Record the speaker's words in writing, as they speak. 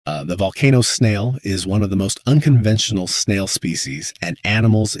The volcano snail is one of the most unconventional snail species and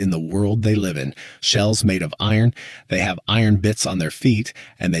animals in the world they live in. Shells made of iron, they have iron bits on their feet,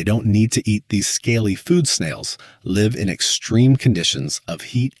 and they don't need to eat these scaly food snails, live in extreme conditions of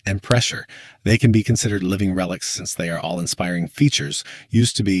heat and pressure. They can be considered living relics since they are all-inspiring features,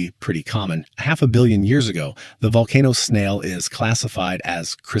 used to be pretty common. 500 million years ago, the volcano snail is classified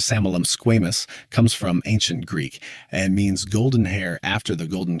as Chrysamellum squamous, comes from ancient Greek, and means golden hair after the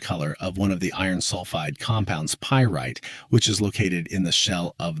golden color of one of the iron sulfide compounds pyrite, which is located in the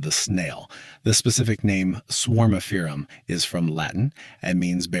shell of the snail. The specific name swarmiferum is from Latin and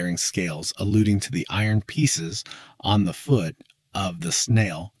means bearing scales, alluding to the iron pieces on the foot of the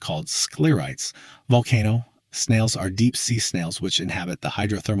snail called sclerites. Volcano snails are deep sea snails which inhabit the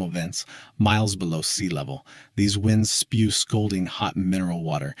hydrothermal vents miles below sea level. These winds spew scalding hot mineral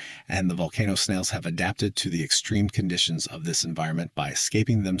water, and the volcano snails have adapted to the extreme conditions of this environment by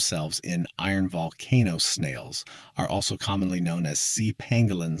escaping themselves in iron. Volcano snails are also commonly known as sea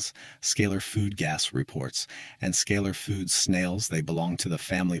pangolins, scalar food gas reports, and scalar food snails. They belong to the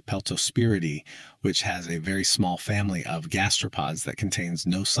family Peltospiridae, which has a very small family of gastropods that contains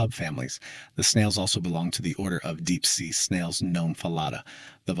no subfamilies. The snails also belong to the order of deep-sea snails known phyllata,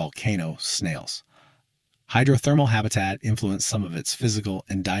 the volcano snails. Hydrothermal habitat influenced some of its physical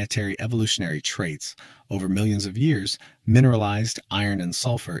and dietary evolutionary traits. Over millions of years, mineralized iron and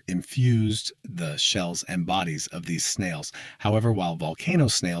sulfur infused the shells and bodies of these snails. However, while volcano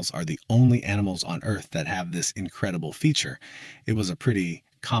snails are the only animals on Earth that have this incredible feature, it was a pretty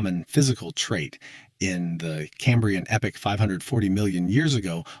common physical trait. In the Cambrian epoch 540 million years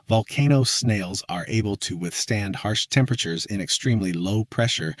ago, volcano snails are able to withstand harsh temperatures in extremely low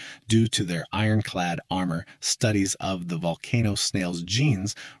pressure due to their ironclad armor. Studies of the volcano snail's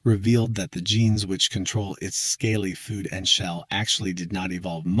genes revealed that the genes which control its scaly food and shell actually did not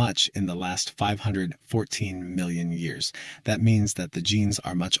evolve much in the last 514 million years. That means that the genes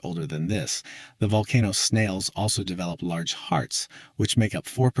are much older than this. The volcano snails also develop large hearts, which make up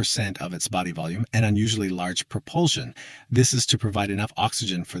 4% of its body volume, and unusually large propulsion. This is to provide enough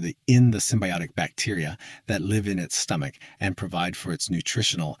oxygen for the symbiotic bacteria that live in its stomach and provide for its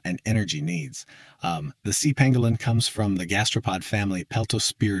nutritional and energy needs. The sea pangolin comes from the gastropod family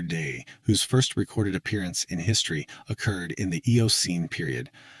Peltospiridae, whose first recorded appearance in history occurred in the Eocene period.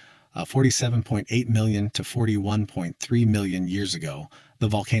 47.8 million to 41.3 million years ago. The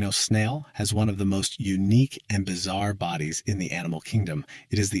volcano snail has one of the most unique and bizarre bodies in the animal kingdom.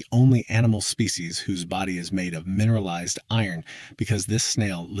 It is the only animal species whose body is made of mineralized iron because this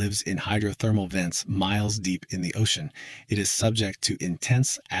snail lives in hydrothermal vents miles deep in the ocean. It is subject to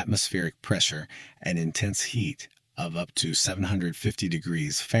intense atmospheric pressure and intense heat of up to 750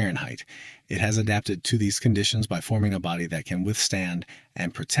 degrees Fahrenheit. It has adapted to these conditions by forming a body that can withstand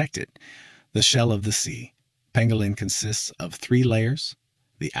and protect it. The shell of the sea pangolin consists of 3 layers: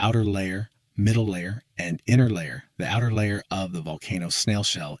 the outer layer, middle layer, and inner layer. The outer layer of the volcano snail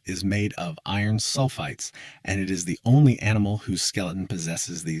shell is made of iron sulfides, and it is the only animal whose skeleton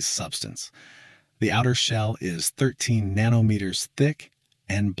possesses these substances. The outer shell is 13 nanometers thick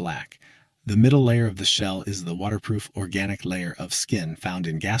and black. The middle layer of the shell is the waterproof organic layer of skin found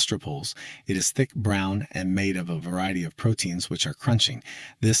in gastropods. It is thick brown and made of a variety of proteins which are crunching.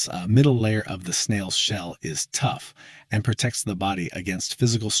 This middle layer of the snail's shell is tough and protects the body against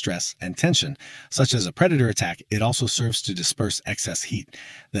physical stress and tension, such as a predator attack. It also serves to disperse excess heat.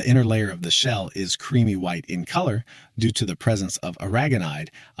 The inner layer of the shell is creamy white in color due to the presence of aragonite,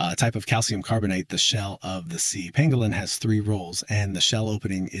 a type of calcium carbonate. The shell of the sea pangolin has 3 rolls, and the shell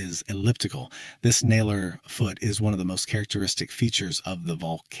opening is elliptical. This nailer foot is one of the most characteristic features of the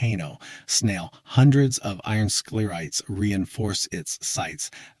volcano snail. Hundreds of iron sclerites reinforce its sides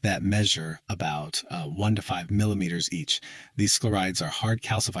that measure about 1 to 5 millimeters each. These sclerides are hard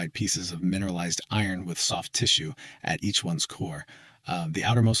calcified pieces of mineralized iron with soft tissue at each one's core. The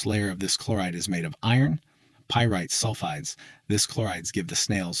outermost layer of this chloride is made of iron, pyrite sulfides. This chlorides give the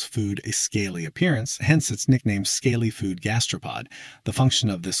snail's food a scaly appearance, hence its nickname scaly food gastropod. The function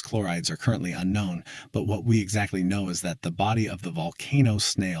of this chlorides are currently unknown, but what we exactly know is that the body of the volcano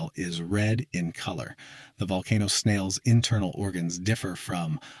snail is red in color. The volcano snail's internal organs differ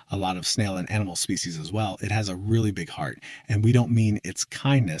from a lot of snail and animal species as well. It has a really big heart, and we don't mean its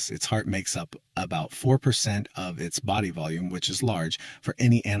kindness. Its heart makes up about 4% of its body volume, which is large for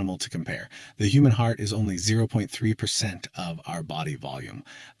any animal to compare. The human heart is only 0.3% of our body volume.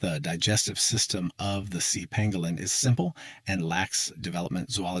 The digestive system of the sea pangolin is simple and lacks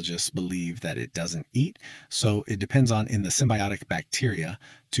development. Zoologists believe that it doesn't eat, so it depends on the symbiotic bacteria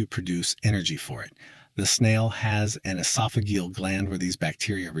to produce energy for it. The snail has an esophageal gland where these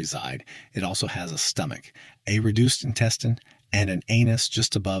bacteria reside. It also has a stomach, a reduced intestine, and an anus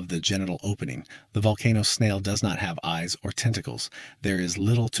just above the genital opening. The volcano snail does not have eyes or tentacles. There is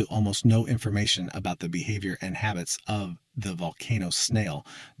little to almost no information about the behavior and habits of the volcano snail,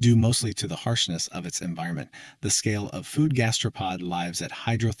 due mostly to the harshness of its environment. The scale of food gastropod lives at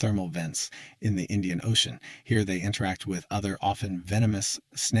hydrothermal vents in the Indian Ocean. Here they interact with other often venomous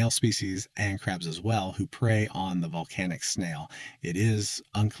snail species and crabs as well, who prey on the volcanic snail. It is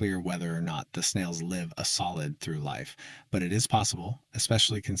unclear whether or not the snails live a solid through life, but it is possible,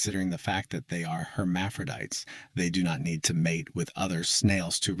 especially considering the fact that they are hermaphrodites. They do not need to mate with other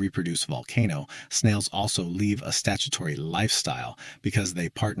snails to reproduce volcano. Snails also leave a statutory lifestyle because they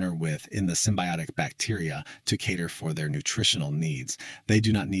partner in the symbiotic bacteria to cater for their nutritional needs. They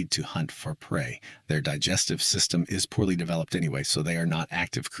do not need to hunt for prey. Their digestive system is poorly developed anyway, so they are not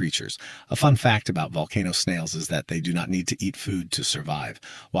active creatures. A fun fact about volcano snails is that they do not need to eat food to survive.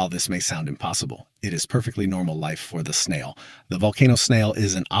 While this may sound impossible, it is perfectly normal life for the snail. The volcano snail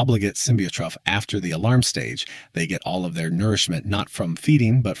is an obligate symbiotroph after the alarm stage. They get all of their nourishment not from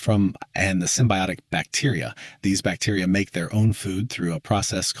feeding, but from the symbiotic bacteria. These bacteria make their own food through a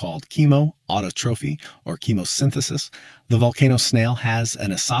process called autotrophy or chemosynthesis. The volcano snail has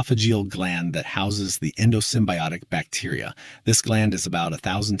an esophageal gland that houses the endosymbiotic bacteria. This gland is about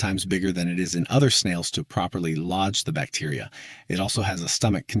 1,000 times bigger than it is in other snails to properly lodge the bacteria. It also has a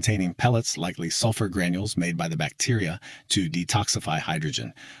stomach containing pellets, likely sulfur granules made by the bacteria to detoxify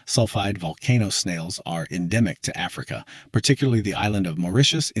hydrogen. Sulfide volcano snails are endemic to Africa, particularly the island of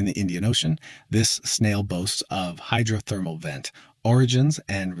Mauritius in the Indian Ocean. This snail boasts of hydrothermal vent origins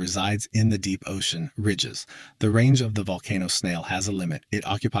and resides in the deep ocean ridges. The range of the volcano snail has a limit. It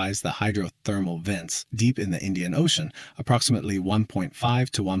occupies the hydrothermal vents deep in the Indian Ocean, approximately 1.5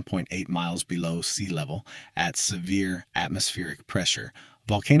 to 1.8 miles below sea level at severe atmospheric pressure.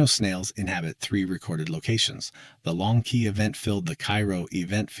 Volcano snails inhabit 3 recorded locations. The Long Key event filled the Cairo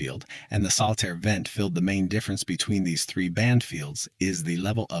event field, and the Solitaire vent filled the main difference between these 3 band fields is the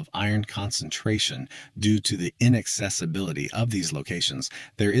level of iron concentration due to the inaccessibility of these locations.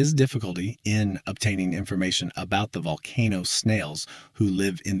 There is difficulty in obtaining information about the volcano snails who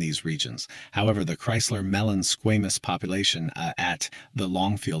live in these regions. However, the Chrysler melon squamous population at the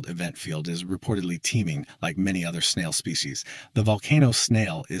Longfield event field is reportedly teeming like many other snail species. The volcano snail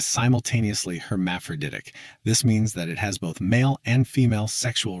is simultaneously hermaphroditic. This means that it has both male and female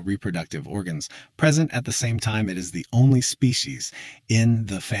sexual reproductive organs present at the same time. It is the only species in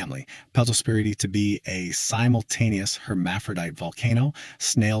the family Peltospiridae to be a simultaneous hermaphrodite volcano.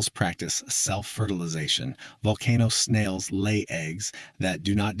 Snails practice self-fertilization. Volcano snails lay eggs that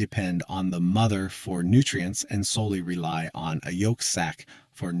do not depend on the mother for nutrients and solely rely on a yolk sac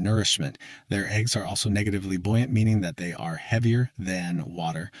for nourishment. Their eggs are also negatively buoyant, meaning that they are heavier than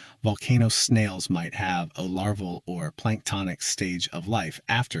water. Volcano snails might have a larval or planktonic stage of life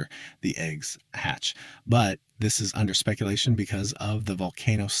after the eggs hatch, but this is under speculation because of the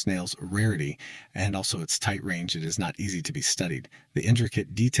volcano snail's rarity and also its tight range. It is not easy to be studied. The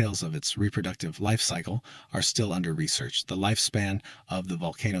intricate details of its reproductive life cycle are still under research. The lifespan of the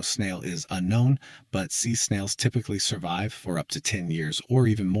volcano snail is unknown, but sea snails typically survive for up to 10 years or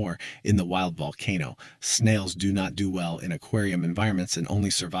even more in the wild volcano. Snails do not do well in aquarium environments and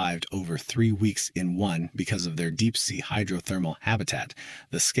only survived over 3 weeks in one because of their deep sea hydrothermal habitat.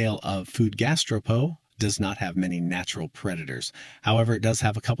 The scale of food gastropod does not have many natural predators. However, it does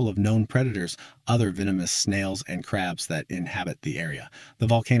have a couple of known predators, other venomous snails and crabs that inhabit the area. The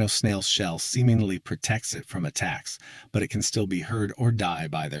volcano snail's shell seemingly protects it from attacks, but it can still be hurt or die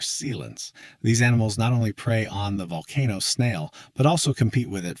by their sealants. These animals not only prey on the volcano snail, but also compete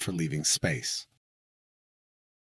with it for leaving space.